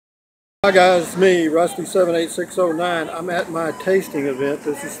Hi guys, it's me, Rusty78609. I'm at my tasting event.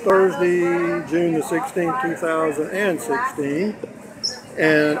 This is Thursday, June the 16th, 2016.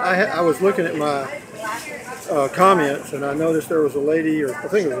 And I was looking at my comments, and I noticed there was a lady, or I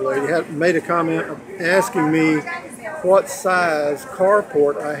think it was a lady, had made a comment asking me what size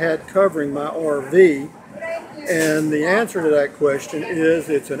carport I had covering my RV. And the answer to that question is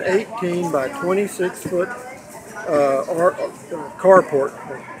it's an 18 by 26 foot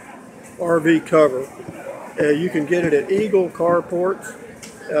carport. RV cover. You can get it at Eagle Carports.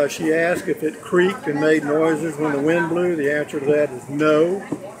 She asked if it creaked and made noises when the wind blew. The answer to that is no.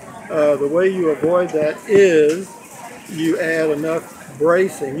 The way you avoid that is you add enough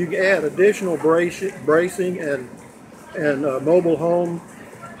bracing. You can add additional bracing and mobile home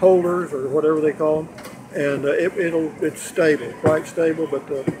holders, or whatever they call them, and it's stable, quite stable. But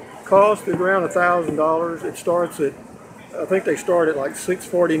the cost is around $1,000. It starts at, I think they start at like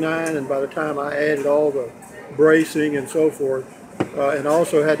 $649, and by the time I added all the bracing and so forth, and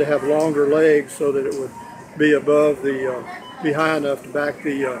also had to have longer legs so that it would be above be high enough to back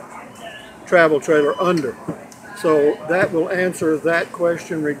the travel trailer under. So that will answer that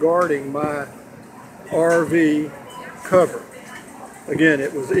question regarding my RV cover. Again,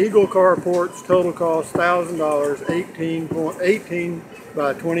 it was Eagle Carports, total cost $1,000, 18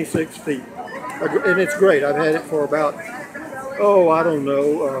 by 26 feet. And it's great. I've had it for about, I don't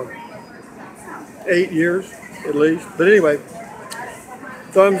know, 8 years at least. But anyway,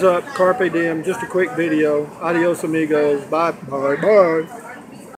 thumbs up, carpe diem, just a quick video. Adios amigos, bye, bye, bye.